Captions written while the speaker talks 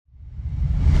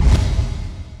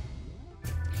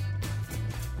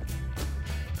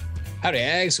Howdy,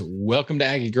 Ags. Welcome to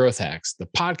Aggie Growth Hacks, the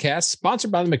podcast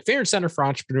sponsored by the McFerrin Center for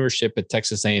Entrepreneurship at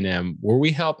Texas A&M, where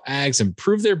we help Ags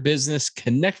improve their business,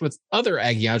 connect with other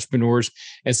Aggie entrepreneurs,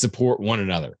 and support one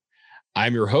another.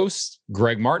 I'm your host,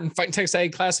 Greg Martin, Fighting Texas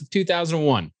Aggie class of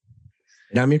 2001.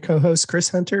 And I'm your co-host, Chris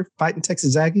Hunter, Fighting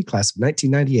Texas Aggie class of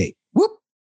 1998. Whoop!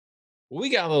 We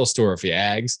got a little story for you,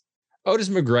 Ags. Otis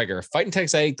McGregor, Fighting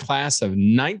Texas Aggie class of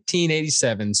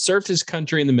 1987, served his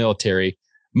country in the military,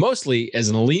 mostly as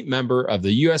an elite member of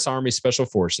the U.S. Army Special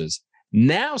Forces,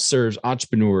 now serves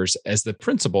entrepreneurs as the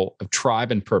principal of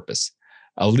Tribe and Purpose,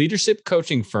 a leadership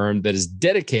coaching firm that is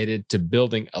dedicated to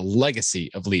building a legacy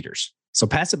of leaders. So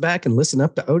pass it back and listen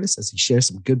up to Otis as he shares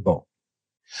some good bull.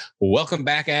 Welcome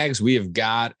back, Ags. We have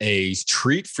got a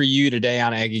treat for you today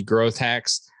on Aggie Growth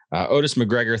Hacks. Otis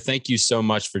McGregor, thank you so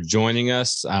much for joining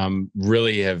us.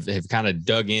 Really have kind of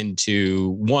dug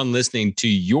into listening to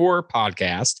your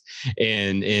podcast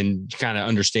and kind of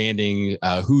understanding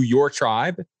who your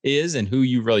tribe is and who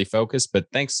you really focus. But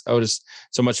thanks, Otis,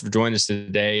 so much for joining us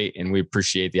today. And we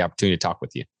appreciate the opportunity to talk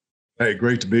with you. Hey,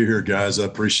 great to be here, guys. I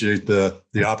appreciate the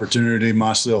opportunity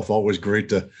myself. Always great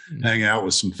to hang out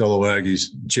with some fellow Aggies,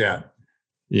 chat.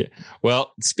 Yeah.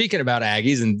 Well, speaking about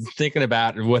Aggies and thinking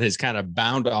about what has kind of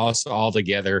bound us all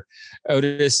together,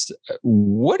 Otis,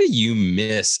 what do you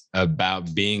miss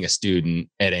about being a student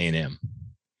at A&M?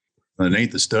 It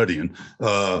ain't the studying.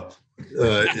 I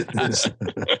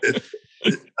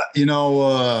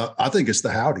think it's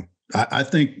the howdy. I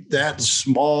think that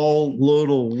small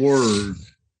little word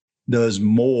does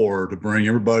more to bring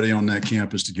everybody on that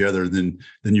campus together than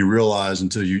you realize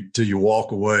until you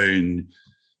walk away. And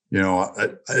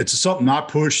it's something I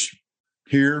push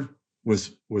here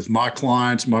with my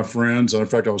clients, my friends. In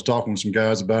fact, I was talking with some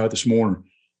guys about it this morning,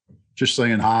 just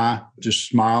saying hi, just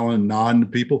smiling, nodding to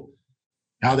people,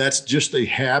 how that's just a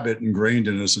habit ingrained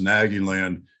in us in Aggie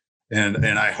land.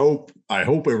 And I hope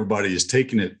everybody is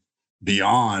taking it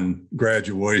beyond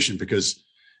graduation, because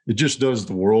it just does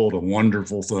the world a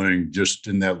wonderful thing, just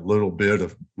in that little bit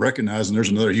of recognizing there's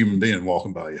another human being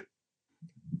walking by you.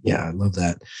 Yeah, I love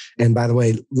that. And by the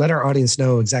way, let our audience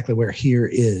know exactly where here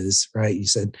is, right? You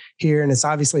said here, and it's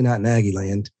obviously not in Aggie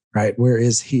land, right? Where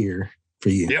is here for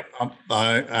you? Yep.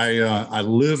 I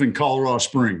live in Colorado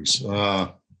Springs.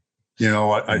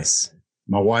 Nice.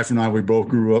 My wife and I, we both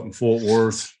grew up in Fort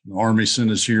Worth. The Army sent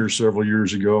us here several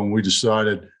years ago, and we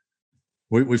decided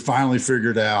we finally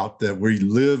figured out that we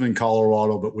live in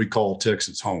Colorado, but we call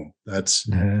Texas home. That's,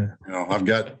 I've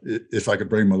got, if I could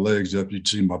bring my legs up, you'd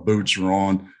see my boots are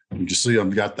on. You can see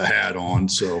I've got the hat on.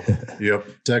 So, yep,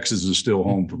 Texas is still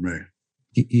home for me.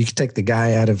 You can take the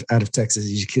guy out of Texas.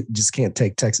 You just can't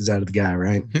take Texas out of the guy,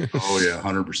 right? Oh, yeah,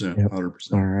 100%. Yep.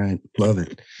 100%. All right. Love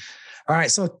it. All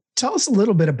right. So tell us a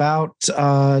little bit about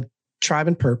Tribe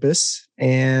and Purpose,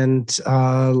 and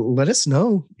let us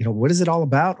know, what is it all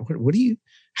about?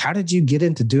 How did you get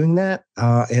into doing that?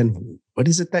 And what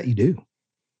is it that you do?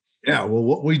 Yeah, well,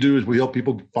 what we do is we help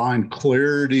people find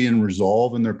clarity and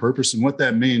resolve in their purpose. And what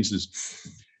that means is,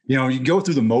 you go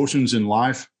through the motions in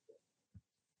life,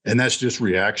 and that's just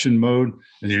reaction mode.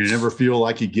 And you never feel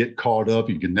like you get caught up.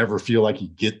 You can never feel like you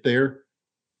get there.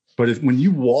 But when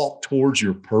you walk towards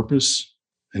your purpose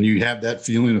and you have that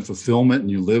feeling of fulfillment and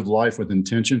you live life with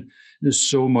intention, it is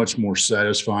so much more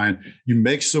satisfying. You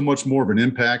make so much more of an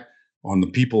impact on the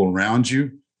people around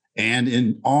you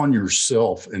and on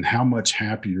yourself, and how much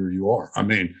happier you are. I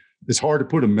mean, it's hard to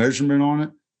put a measurement on it,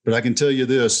 but I can tell you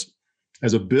this,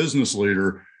 as a business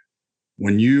leader,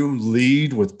 when you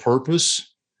lead with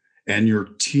purpose and your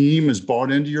team is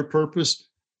bought into your purpose,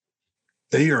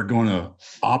 they are going to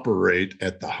operate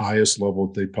at the highest level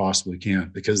that they possibly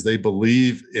can, because they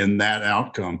believe in that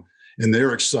outcome, and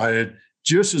they're excited,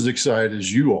 just as excited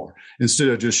as you are, instead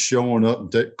of just showing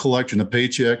up and collecting a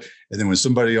paycheck. And then when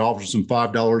somebody offers them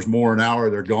 $5 more an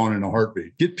hour, they're gone in a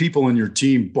heartbeat. Get people in your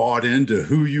team bought into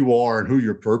who you are and who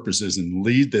your purpose is, and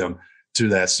lead them to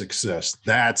that success.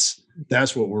 That's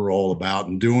what we're all about,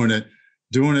 and doing it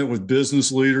with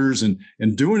business leaders and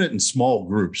doing it in small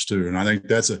groups too. And I think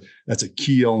that's a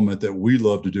key element that we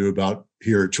love to do about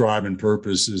here at Tribe and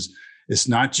Purpose. Is it's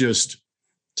not just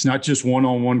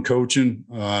one-on-one coaching.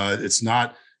 It's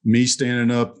not me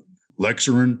standing up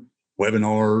lecturing,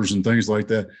 webinars and things like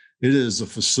that. It is a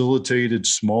facilitated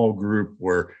small group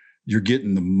where you're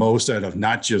getting the most out of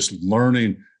not just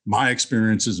learning my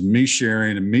experiences, me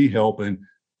sharing and me helping,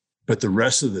 but the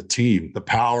rest of the team, the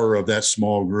power of that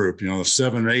small group, the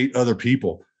 7 or 8 other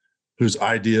people whose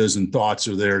ideas and thoughts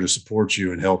are there to support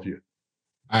you and help you.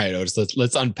 All right, Otis,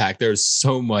 let's unpack. There's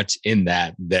so much in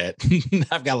that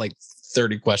I've got like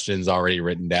 30 questions already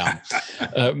written down.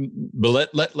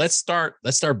 But let's start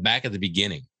back at the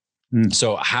beginning.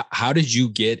 So how did you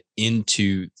get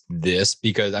into this?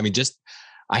 Because I mean,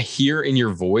 I hear in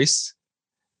your voice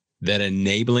that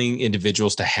enabling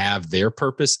individuals to have their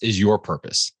purpose is your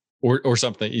purpose or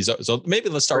something. So maybe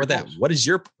let's start with that. What is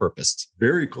your purpose?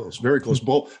 Very close, very close.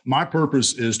 Well, my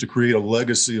purpose is to create a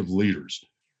legacy of leaders,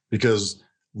 because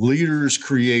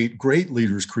great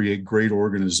leaders create great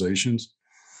organizations.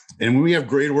 And when we have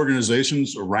great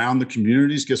organizations around the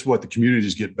communities, guess what? The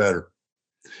communities get better.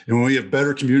 And when we have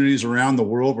better communities around the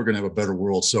world, we're going to have a better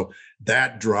world. So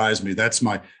that drives me.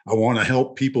 I want to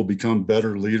help people become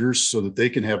better leaders so that they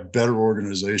can have better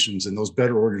organizations. And those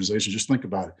better organizations, just think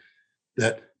about it,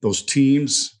 that those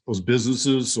teams, those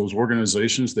businesses, those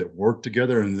organizations that work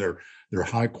together and they're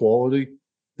high quality,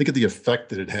 think of the effect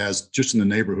that it has just in the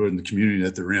neighborhood and the community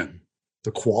that they're in,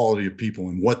 the quality of people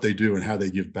and what they do and how they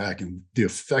give back, and the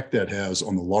effect that has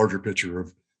on the larger picture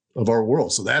of our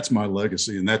world. So that's my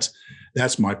legacy, and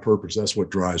that's my purpose. That's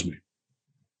what drives me.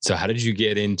 So how did you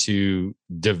get into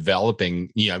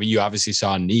developing? I mean, you obviously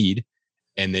saw a need,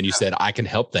 and then you said, I can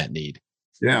help that need.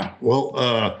 Yeah.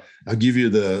 Well, I'll give you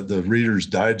the Reader's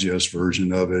Digest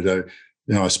version of it.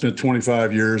 I spent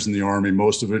 25 years in the Army,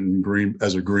 most of it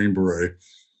as a Green Beret.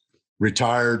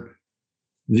 Retired,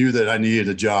 knew that I needed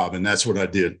a job, and that's what I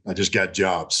did. I just got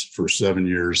jobs for 7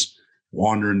 years,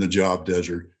 wandering the job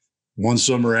desert. One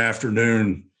summer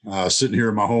afternoon, sitting here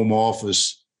in my home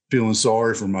office, feeling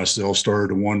sorry for myself, started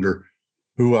to wonder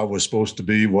who I was supposed to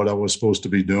be, what I was supposed to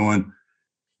be doing.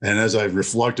 And as I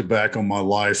reflected back on my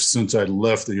life since I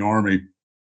left the Army,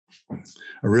 I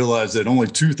realized that only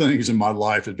two things in my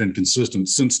life had been consistent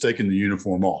since taking the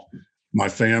uniform off: my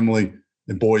family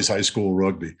and boys high school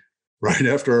rugby. Right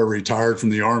after I retired from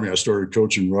the Army, I started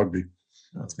coaching rugby.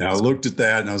 And I looked at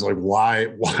that and I was like, why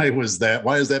was that?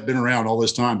 Why has that been around all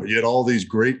this time? But yet all these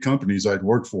great companies I'd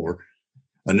worked for,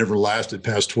 I never lasted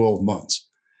past 12 months.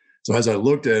 So as I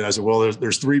looked at it, I said, well,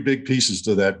 there's three big pieces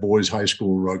to that boys high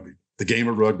school rugby. The game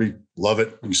of rugby, love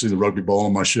it. You can see the rugby ball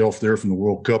on my shelf there from the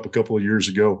World Cup a couple of years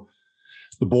ago.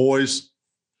 The boys,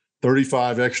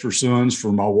 35 extra sons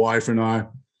for my wife and I,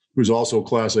 who's also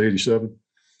class of 87.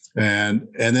 And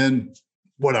then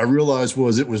what I realized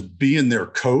was it was being their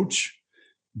coach,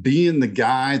 being the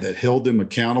guy that held them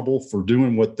accountable for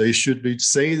doing what they should be,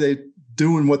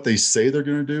 doing what they say they're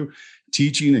going to do,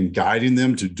 teaching and guiding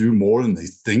them to do more than they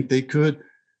think they could.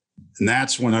 And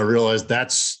that's when I realized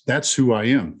that's who I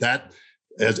am. That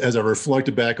as I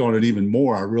reflected back on it even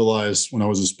more, I realized when I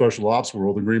was in special ops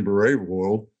world, the Green Beret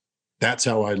world, that's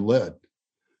how I led.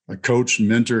 I coached,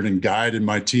 mentored, and guided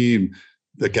my team,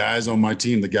 the guys on my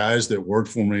team, the guys that worked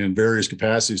for me in various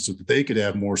capacities so that they could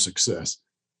have more success.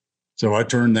 So I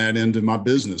turned that into my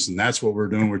business. And that's what we're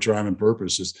doing with Tribe and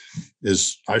Purpose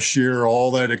is I share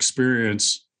all that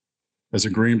experience as a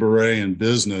Green Beret in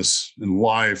business and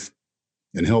life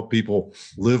and help people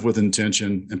live with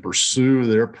intention and pursue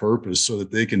their purpose so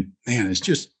that they can, it's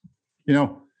just,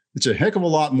 it's a heck of a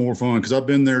lot more fun because I've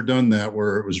been there, done that,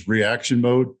 where it was reaction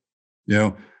mode.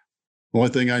 The only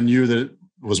thing I knew that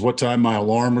was what time my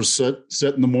alarm was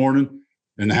set in the morning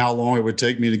and how long it would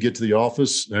take me to get to the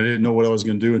office. I didn't know what I was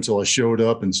going to do until I showed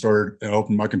up and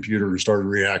opened my computer and started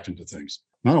reacting to things.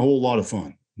 Not a whole lot of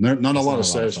fun. Not a lot of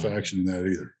satisfaction in that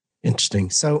either. Interesting.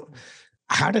 So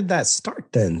how did that start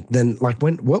then?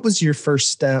 What was your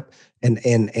first step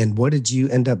and what did you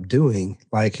end up doing?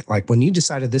 Like when you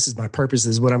decided this is my purpose,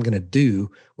 this is what I'm going to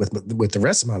do with the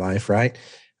rest of my life. Right.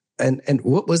 And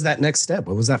what was that next step?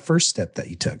 What was that first step that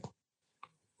you took?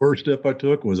 First step I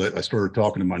took was I started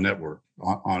talking to my network,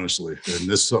 honestly. And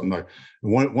this is something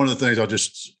one of the things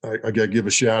I got to give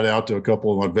a shout out to a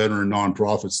couple of my veteran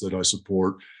nonprofits that I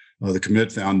support, the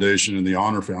Commit Foundation and the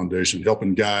Honor Foundation,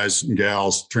 helping guys and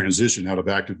gals transition out of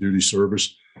active duty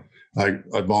service. I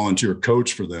volunteer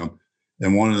coach for them.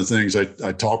 And one of the things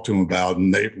I talk to them about,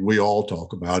 and we all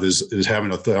talk about, is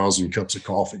having 1,000 cups of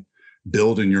coffee,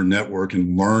 building your network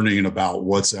and learning about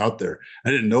what's out there. I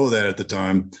didn't know that at the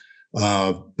time.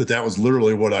 But that was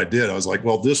literally what I did. I was like,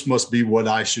 well, this must be what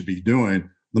I should be doing.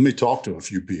 Let me talk to a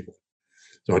few people.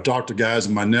 So I talked to guys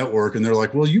in my network and they're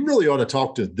like, well, you really ought to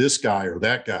talk to this guy or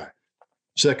that guy.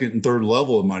 Second and third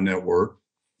level of my network,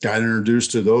 got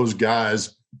introduced to those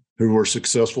guys who were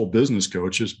successful business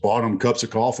coaches, bought them cups of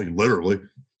coffee, literally,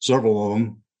 several of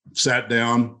them, sat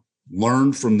down,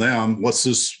 learned from them. What's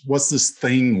this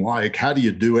thing like? How do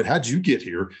you do it? How'd you get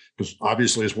here? Because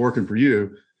obviously it's working for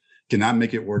you. Can I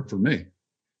make it work for me?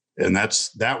 And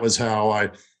that was how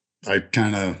I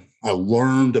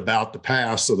learned about the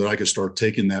past so that I could start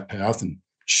taking that path and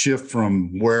shift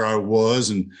from where I was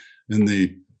and in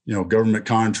the government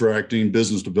contracting,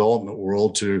 business development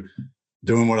world to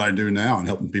doing what I do now and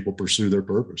helping people pursue their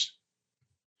purpose.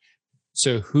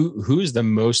 So who's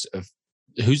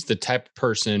the type of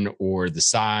person or the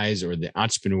size or the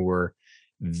entrepreneur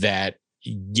that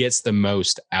gets the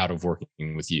most out of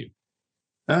working with you?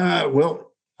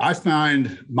 Well, I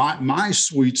find my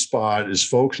sweet spot is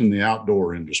folks in the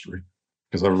outdoor industry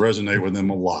because I resonate with them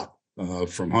a lot,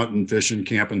 from hunting, fishing,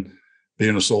 camping,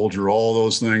 being a soldier, all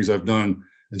those things I've done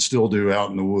and still do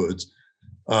out in the woods.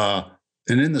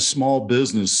 And in the small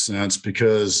business sense,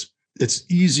 because it's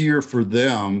easier for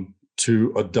them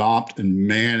to adopt and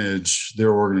manage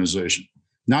their organization.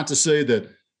 Not to say that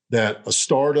a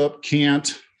startup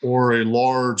can't or a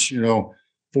large,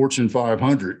 Fortune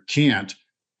 500 can't,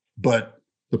 but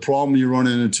the problem you run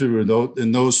into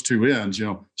in those two ends,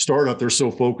 startup, they're so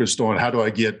focused on how do I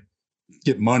get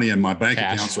money in my bank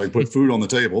account so I put food on the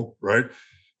table, right?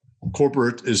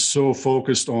 Corporate is so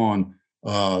focused on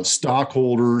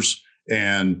stockholders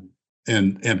and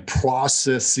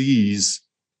processes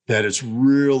that it's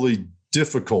really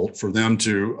difficult for them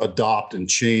to adopt and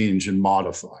change and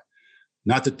modify.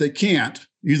 Not that they can't,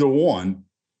 either one,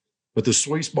 but the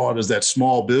sweet spot is that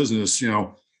small business,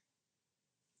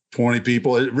 20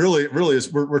 people. It really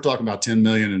is. We're talking about 10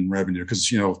 million in revenue because,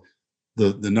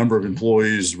 the number of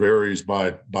employees varies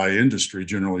by industry,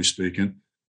 generally speaking,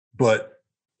 but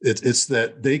it's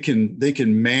that they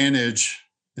can manage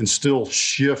and still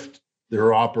shift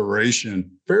their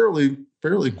operation fairly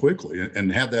quickly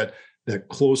and have that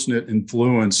close-knit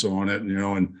influence on it.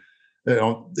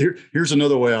 Here's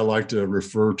another way I like to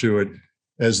refer to it.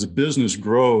 As the business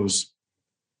grows,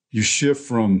 you shift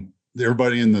from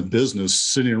everybody in the business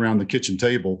sitting around the kitchen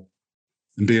table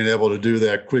and being able to do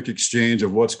that quick exchange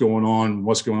of what's going on.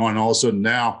 And all of a sudden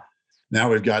now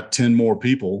we've got 10 more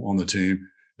people on the team,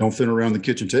 don't fit around the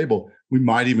kitchen table. We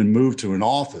might even move to an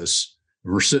office.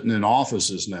 We're sitting in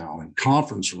offices now and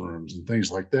conference rooms and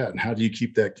things like that. And how do you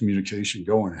keep that communication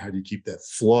going? How do you keep that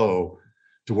flow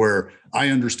to where I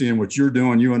understand what you're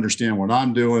doing, you understand what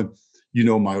I'm doing,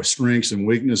 my strengths and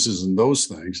weaknesses and those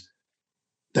things.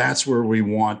 That's where we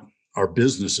want our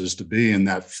businesses to be in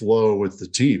that flow with the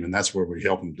team. And that's where we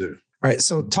help them do. Right.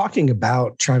 So talking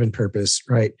about Tribe and Purpose,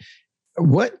 right?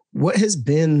 What has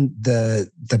been the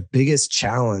biggest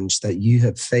challenge that you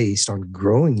have faced on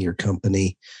growing your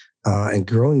company and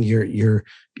growing your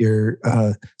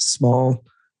small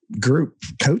group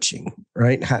coaching,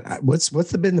 right? What's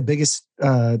been the biggest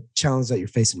challenge that you're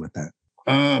facing with that?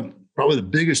 Probably the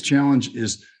biggest challenge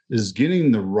is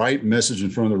getting the right message in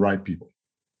front of the right people.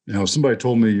 Somebody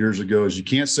told me years ago is you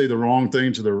can't say the wrong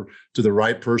thing to the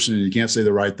right person, and you can't say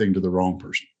the right thing to the wrong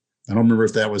person. I don't remember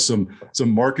if that was some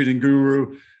marketing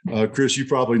guru. Chris, you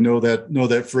probably know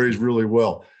that phrase really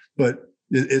well. But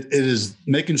it is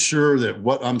making sure that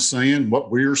what I'm saying,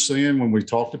 what we're saying when we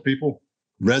talk to people,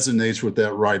 resonates with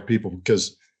that right people.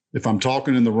 Because if I'm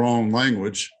talking in the wrong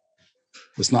language,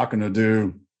 it's not going to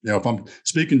do. If I'm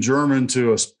speaking German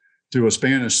to a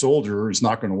Spanish soldier, it's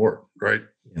not going to work, right?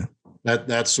 Yeah.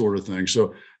 That sort of thing.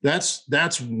 So that's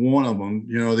one of them.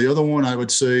 The other one I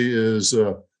would say is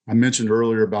I mentioned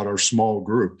earlier about our small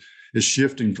group is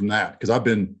shifting from that because I've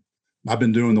been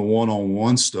doing the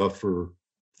one-on-one stuff for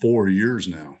 4 years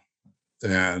now,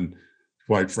 and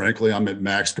quite frankly, I'm at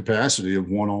max capacity of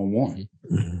one-on-one,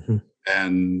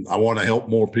 and I want to help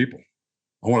more people.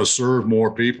 I want to serve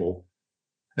more people,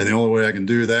 and the only way I can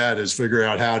do that is figure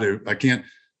out how to. I can't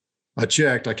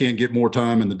get more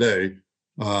time in the day.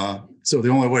 So the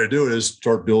only way to do it is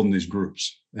start building these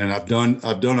groups. And I've done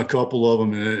a couple of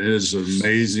them, and it is an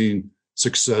amazing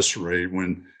success rate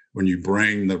when you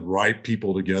bring the right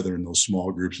people together in those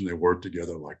small groups and they work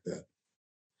together like that.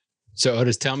 So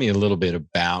Otis, tell me a little bit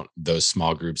about those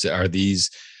small groups. Are these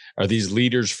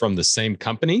leaders from the same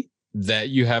company that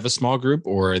you have a small group,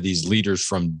 or are these leaders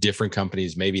from different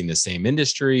companies, maybe in the same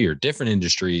industry or different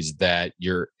industries that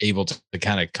you're able to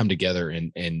kind of come together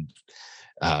and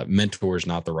mentor is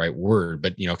not the right word,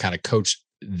 but kind of coach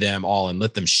them all and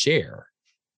let them share?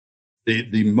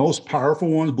 The most powerful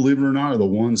ones, believe it or not, are the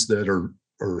ones that are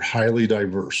highly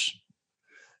diverse,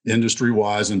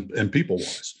 industry-wise and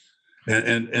people-wise.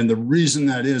 And the reason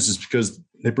that is because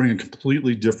they bring a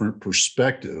completely different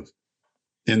perspective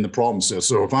in the problem set.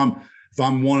 So if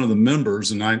I'm one of the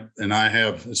members and I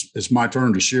have it's my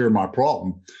turn to share my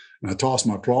problem, and I toss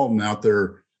my problem out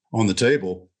there on the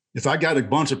table. If I got a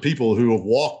bunch of people who have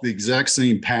walked the exact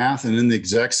same path and in the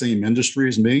exact same industry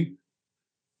as me,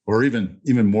 or even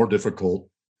more difficult,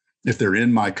 if they're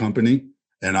in my company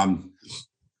and I'm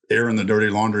airing the dirty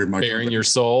laundry of my bearing company, your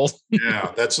soul.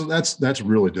 yeah, that's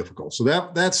really difficult. So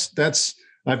that's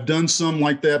I've done some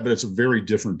like that, but it's a very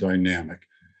different dynamic.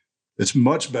 It's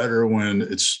much better when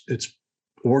it's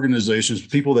organizations,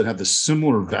 people that have the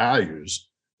similar values.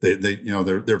 They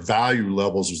their value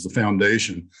levels is the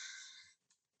foundation,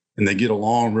 and they get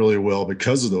along really well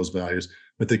because of those values.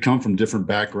 But they come from different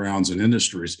backgrounds and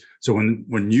industries. So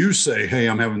when you say, "Hey,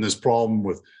 I'm having this problem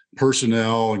with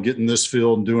personnel and getting this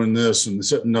field and doing this and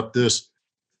setting up this,"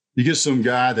 you get some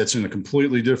guy that's in a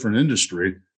completely different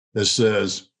industry that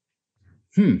says,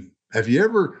 have you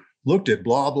ever looked at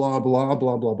blah, blah, blah,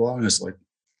 blah, blah, blah? And it's like,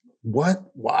 what?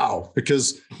 Wow.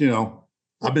 Because,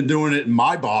 I've been doing it in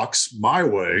my box, my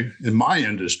way, in my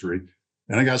industry.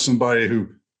 And I got somebody who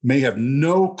may have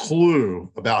no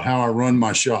clue about how I run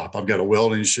my shop. I've got a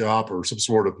welding shop or some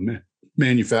sort of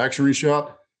manufacturing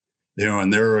shop,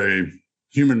 and they're a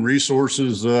human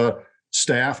resources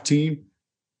staff team,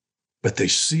 but they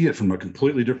see it from a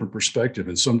completely different perspective.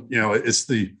 And it's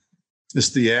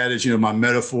the adage, my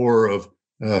metaphor of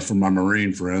from my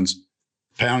Marine friends,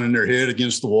 pounding their head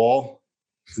against the wall,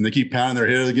 and they keep pounding their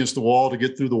head against the wall to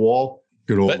get through the wall.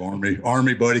 Good old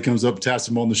Army buddy comes up, taps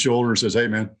them on the shoulder and says, "Hey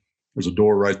man, there's a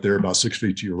door right there about 6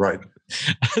 feet to your right."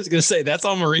 I was going to say, that's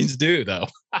all Marines do though.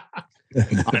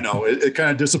 I know it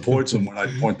kind of disappoints them when I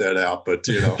point that out, but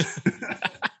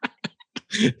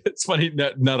it's funny.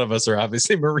 None of us are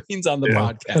obviously Marines on the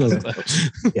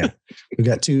podcast. Yeah. We've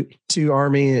got two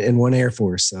Army and one Air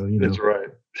Force. So, That's right.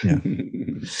 Yeah.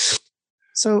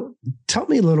 So tell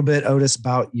me a little bit, Otis,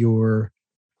 about your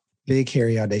big,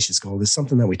 hairy, audacious goal. This is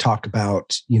something that we talk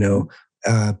about,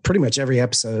 pretty much every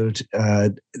episode,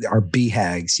 our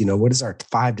BHAGs, what is our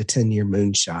 5 to 10 year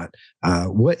moonshot?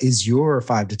 What is your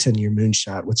 5 to 10 year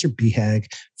moonshot? What's your BHAG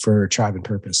for Tribe and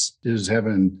Purpose? Is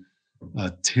having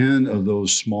 10 of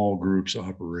those small groups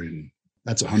operating.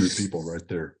 That's 100 people right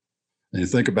there. And you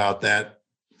think about that.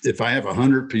 If I have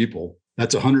 100 people,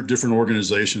 that's 100 different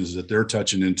organizations that they're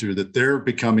touching into, that they're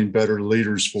becoming better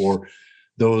leaders for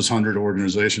those 100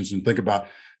 organizations. And think about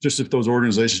just if those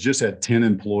organizations just had 10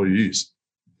 employees,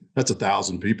 that's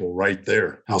 1,000 people right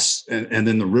there. And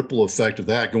then the ripple effect of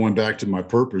that, going back to my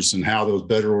purpose and how those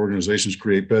better organizations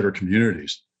create better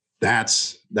communities.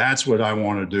 That's what I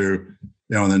want to do.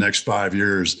 In the next 5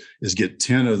 years is get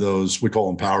 10 of those, we call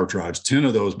them power tribes, 10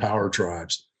 of those power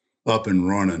tribes up and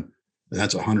running. And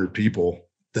that's 100 people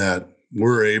that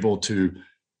we're able to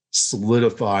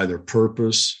solidify their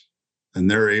purpose, and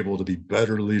they're able to be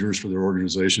better leaders for their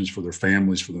organizations, for their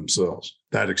families, for themselves.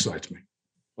 That excites me.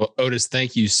 Well, Otis,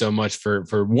 thank you so much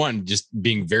for one, just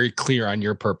being very clear on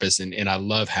your purpose. And I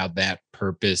love how that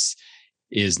purpose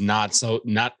is not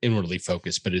inwardly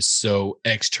focused, but is so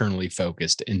externally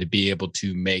focused, and to be able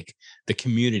to make the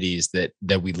communities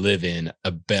that we live in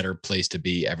a better place to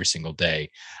be every single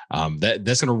day.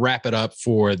 That's going to wrap it up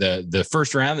for the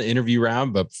first round, the interview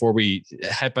round. But before we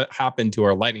hop into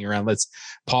our lightning round, let's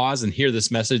pause and hear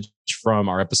this message from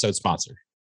our episode sponsor.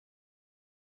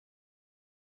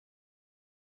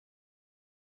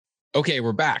 Okay,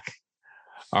 we're back.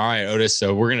 All right, Otis.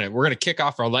 So we're gonna kick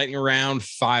off our lightning round.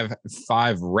 Five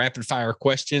rapid fire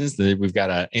questions that we've got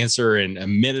to answer in a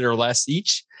minute or less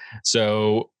each.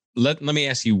 So let me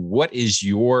ask you, what is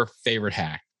your favorite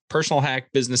hack? Personal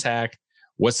hack, business hack?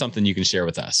 What's something you can share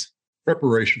with us?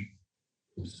 Preparation,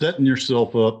 setting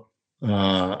yourself up.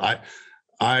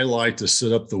 I like to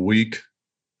set up the week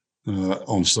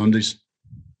on Sundays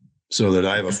so that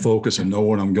I have a focus and know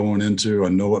what I'm going into. I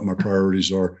know what my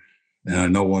priorities are. And I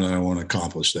know what I want to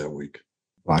accomplish that week.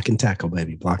 Block and tackle,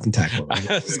 baby. Block and tackle.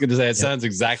 I was going to say, it sounds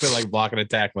exactly like blocking and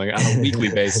tackling on a weekly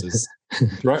basis.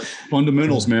 Right.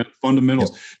 Fundamentals, man.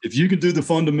 Fundamentals. Yep. If you can do the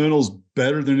fundamentals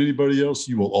better than anybody else,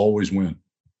 you will always win.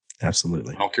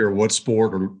 Absolutely. I don't care what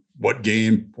sport or what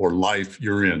game or life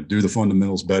you're in. Do the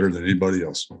fundamentals better than anybody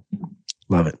else.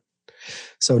 Love it.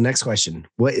 So next question.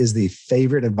 What is the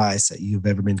favorite advice that you've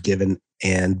ever been given?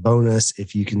 And bonus,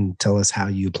 if you can tell us how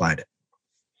you applied it.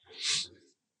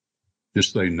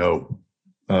 Just say no.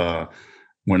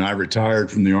 When I retired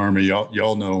from the Army,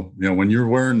 y'all know, when you're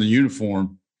wearing the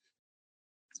uniform,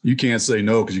 you can't say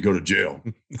no because you go to jail.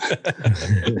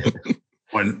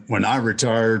 When I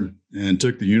retired and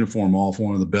took the uniform off,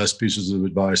 one of the best pieces of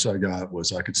advice I got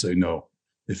was I could say no.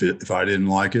 If I didn't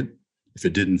like it, if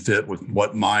it didn't fit with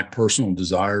what my personal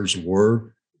desires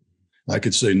were, I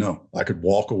could say no. I could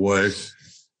walk away,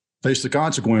 face the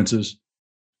consequences,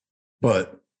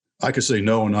 but I could say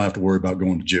no and not have to worry about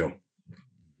going to jail.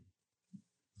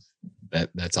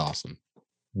 That's awesome.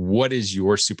 What is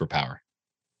your superpower?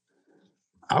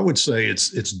 I would say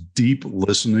it's deep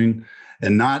listening,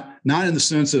 and not in the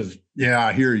sense of, yeah,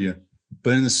 I hear you,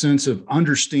 but in the sense of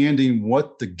understanding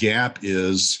what the gap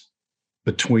is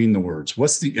between the words?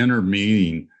 What's the inner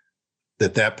meaning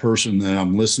that person that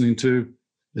I'm listening to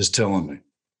is telling me?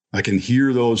 I can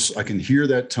hear those. I can hear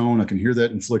that tone. I can hear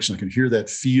that inflection. I can hear that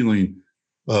feeling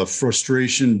of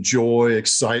frustration, joy,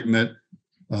 excitement,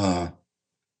 down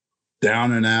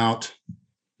and out,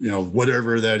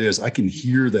 whatever that is. I can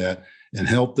hear that and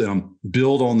help them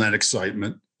build on that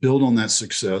excitement, build on that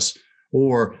success,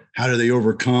 or how do they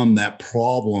overcome that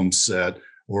problem set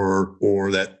or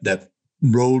that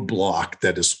roadblock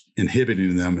that is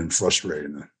inhibiting them and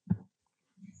frustrating them.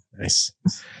 Nice.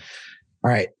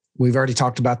 All right. We've already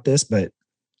talked about this, but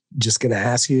just going to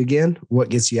ask you again, what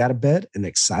gets you out of bed and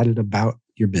excited about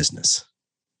your business?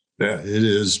 Yeah, it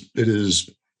is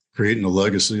creating a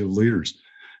legacy of leaders,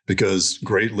 because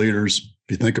great leaders,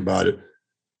 if you think about it,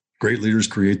 great leaders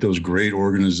create those great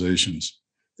organizations,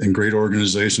 and great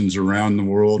organizations around the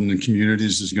world and in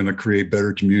communities is going to create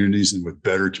better communities, and with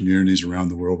better communities around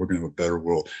the world, we're going to have a better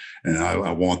world. And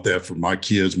I want that for my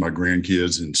kids, my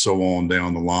grandkids, and so on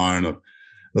down the line of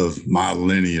my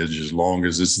lineage, as long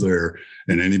as it's there,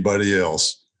 and anybody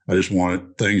else. I just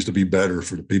want things to be better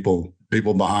for the people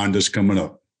behind us coming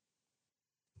up.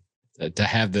 To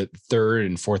have the third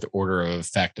and fourth order of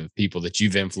effect of people that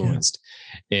you've influenced,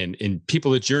 and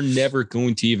people that you're never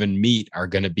going to even meet are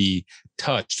going to be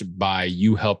touched by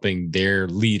you helping their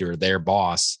leader, their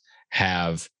boss,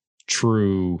 have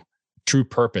true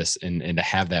purpose and to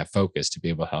have that focus to be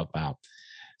able to help out.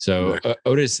 So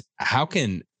Otis, how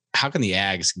can the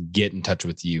Ags get in touch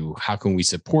with you? How can we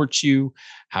support you?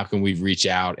 How can we reach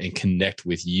out and connect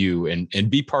with you and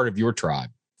be part of your tribe?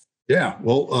 Yeah.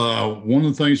 Well, one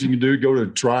of the things you can do, go to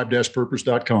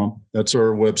tribe-purpose.com. That's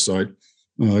our website.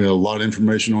 Got a lot of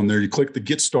information on there. You click the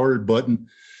Get Started button,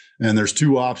 and there's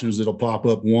two options that'll pop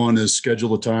up. One is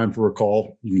schedule a time for a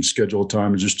call. You can schedule a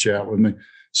time and just chat with me.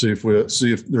 See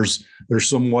if there's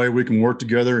some way we can work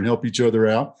together and help each other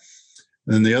out.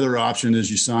 And the other option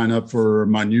is you sign up for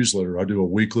my newsletter. I do a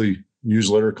weekly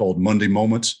newsletter called Monday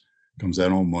Moments. Comes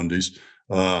out on Mondays.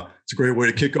 It's a great way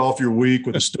to kick off your week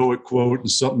with a Stoic quote and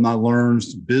something I learned,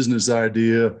 business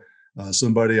idea,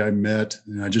 somebody I met.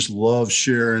 And I just love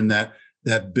sharing that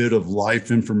bit of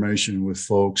life information with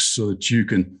folks so that you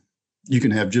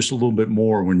can have just a little bit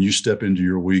more when you step into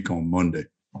your week on Monday.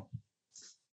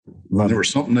 There was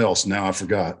something else. Now I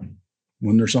forgot.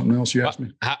 Wasn't there something else you asked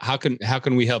me? How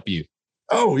can we help you?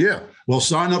 Oh yeah. Well,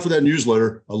 sign up for that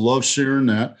newsletter. I love sharing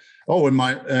that. Oh, and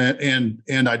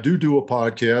I do a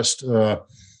podcast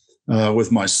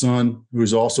with my son,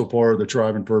 who's also part of the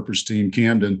Tribe and Purpose team,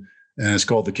 Camden, and it's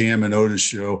called the Cam and Otis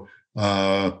Show.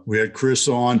 We had Chris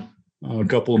on a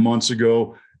couple of months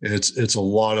ago. It's a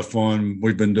lot of fun.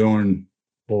 We've been doing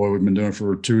it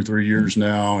for 2-3 years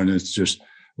now, and it's just,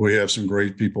 we have some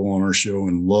great people on our show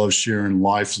and love sharing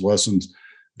life's lessons,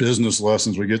 business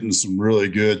lessons. We're getting some really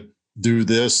good. Do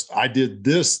this. I did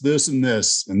this, and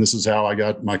this, and this is how I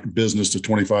got my business to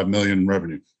 25 million in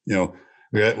revenue.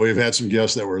 We've had some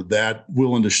guests that were that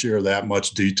willing to share that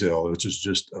much detail, which is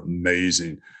just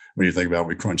amazing when you think about it.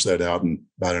 We crunched that out in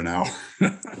about an hour.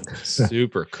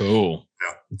 Super cool.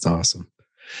 Yeah, it's awesome.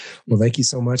 Well, thank you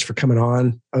so much for coming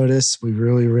on, Otis. We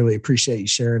really, really appreciate you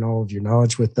sharing all of your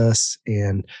knowledge with us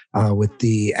and with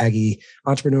the Aggie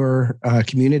entrepreneur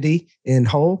community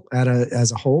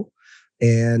as a whole.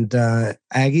 And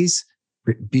Aggies,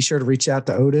 be sure to reach out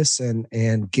to Otis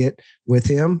and get with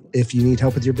him if you need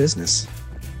help with your business.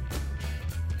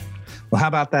 Well, how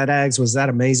about that, Ags? Was that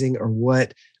amazing? Or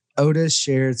what? Otis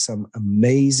shared some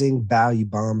amazing value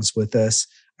bombs with us.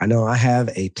 I know I have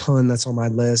a ton that's on my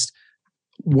list.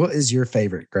 What is your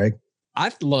favorite, Greg?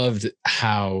 I've loved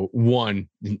how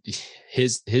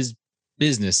his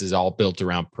business is all built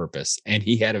around purpose, and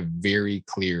he had a very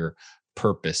clear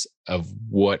purpose of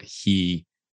what he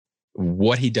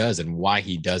does and why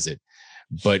he does it.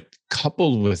 But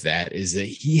coupled with that is that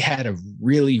he had a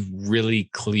really, really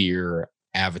clear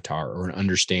avatar or an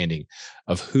understanding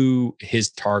of who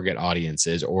his target audience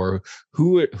is, or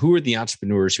who are the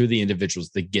entrepreneurs, who are the individuals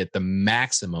that get the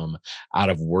maximum out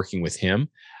of working with him.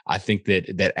 I think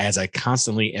that as I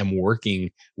constantly am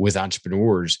working with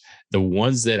entrepreneurs, the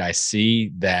ones that I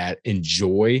see that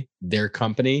enjoy their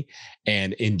company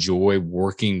and enjoy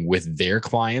working with their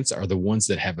clients are the ones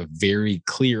that have a very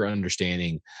clear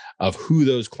understanding of who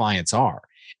those clients are.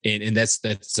 And that's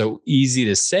so easy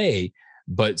to say,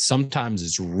 but sometimes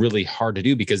it's really hard to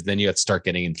do, because then you have to start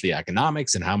getting into the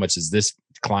economics and how much is this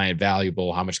client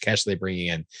valuable, how much cash are they bringing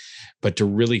in, but to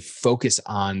really focus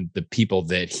on the people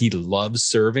that he loves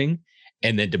serving,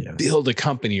 and then to build a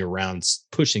company around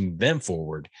pushing them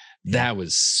forward. That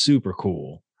was super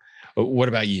cool. What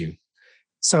about you?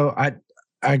 So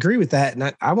I agree with that.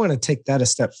 And I want to take that a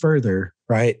step further.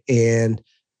 Right. And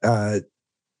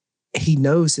he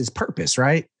knows his purpose,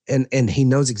 right? And he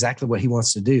knows exactly what he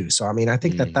wants to do. So, I mean, I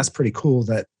think that that's pretty cool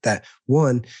that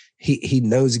one, he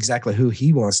knows exactly who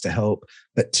he wants to help,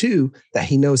 but two, that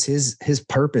he knows his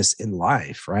purpose in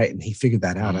life. Right. And he figured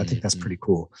that out. I think that's pretty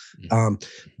cool.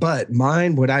 But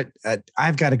mine,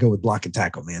 I've got to go with block and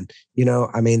tackle, man. You know,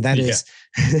 I mean, that is,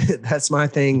 that's my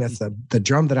thing. That's the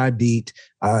drum that I beat,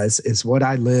 is what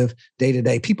I live day to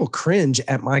day. People cringe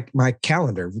at my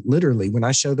calendar. Literally, when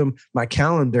I show them my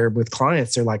calendar with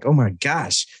clients, they're like, oh my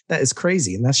gosh, that is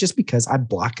crazy. And that's just because I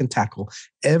block and tackle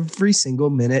every single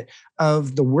minute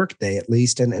of the workday, at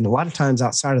least. And a lot of times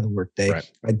outside of the workday,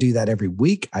 right. I do that every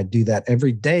week. I do that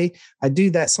every day. I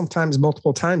do that sometimes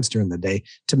multiple times during the day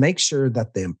to make sure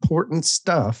that the important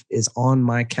stuff is on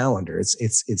my calendar.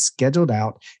 It's scheduled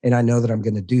out, and I know that I'm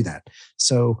going to do that.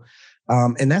 So,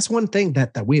 and that's one thing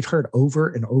that we've heard over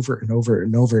and over and over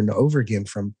and over and over again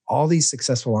from all these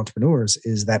successful entrepreneurs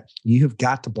is that you have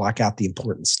got to block out the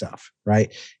important stuff,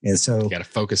 right? And so you got to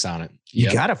focus on it.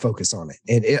 You got to focus on it,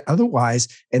 and otherwise,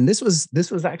 and this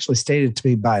was actually stated to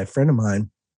me by a friend of mine,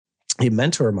 a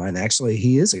mentor of mine. Actually,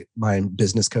 he is my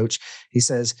business coach. He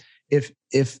says, if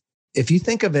you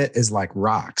think of it as like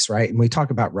rocks, right? And we talk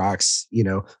about rocks, you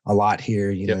know, a lot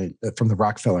here, you know, from the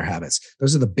Rockefeller habits.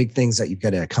 Those are the big things that you've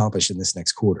got to accomplish in this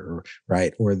next quarter,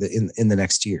 right? Or in the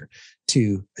next year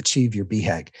to achieve your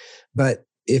BHAG. But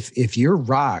if your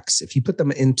rocks, if you put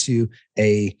them into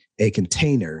a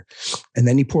container and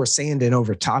then you pour sand in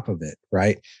over top of it,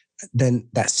 right? Then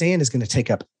that sand is going to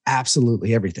take up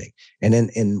absolutely everything. And then,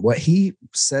 and what he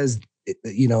says,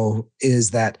 you know,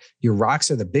 is that your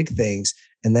rocks are the big things.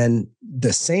 And then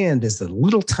the sand is the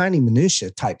little tiny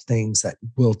minutia type things that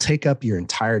will take up your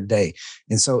entire day.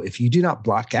 And so if you do not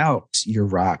block out your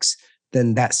rocks,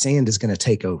 then that sand is going to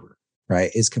take over,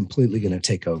 right? It's completely going to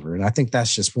take over. And I think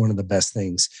that's just one of the best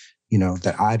things, you know,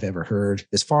 that I've ever heard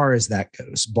as far as that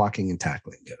goes, blocking and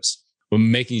tackling goes. Well,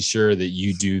 making sure that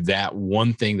you do that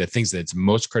one thing, the things that's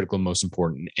most critical, most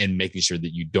important, and making sure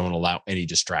that you don't allow any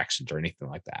distractions or anything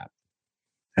like that.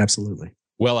 Absolutely.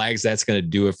 Well, Ags, that's going to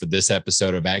do it for this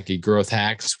episode of Aggie Growth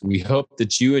Hacks. We hope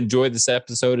that you enjoyed this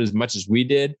episode as much as we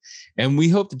did. And we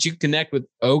hope that you connect with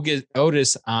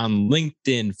Otis on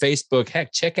LinkedIn, Facebook.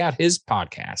 Heck, check out his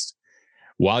podcast.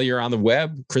 While you're on the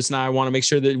web, Chris and I want to make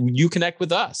sure that you connect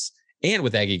with us and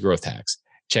with Aggie Growth Hacks.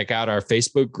 Check out our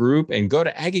Facebook group and go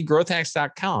to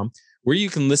aggiegrowthhacks.com, where you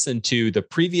can listen to the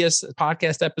previous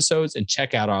podcast episodes and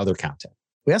check out our other content.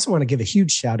 We also want to give a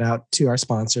huge shout out to our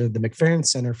sponsor, the McFerrin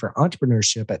Center for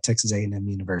Entrepreneurship at Texas A&M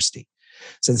University.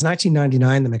 Since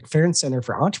 1999, the McFerrin Center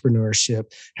for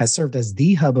Entrepreneurship has served as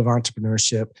the hub of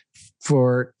entrepreneurship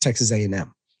for Texas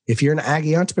A&M. If you're an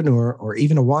Aggie entrepreneur or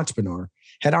even a wantrepreneur,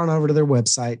 head on over to their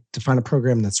website to find a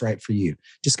program that's right for you.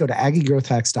 Just go to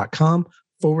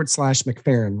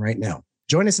aggiegrowthhacks.com/McFerrin right now.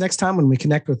 Join us next time when we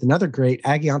connect with another great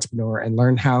Aggie entrepreneur and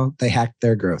learn how they hack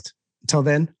their growth. Until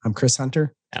then, I'm Chris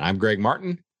Hunter. And I'm Greg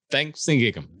Martin. Thanks and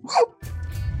geek 'em.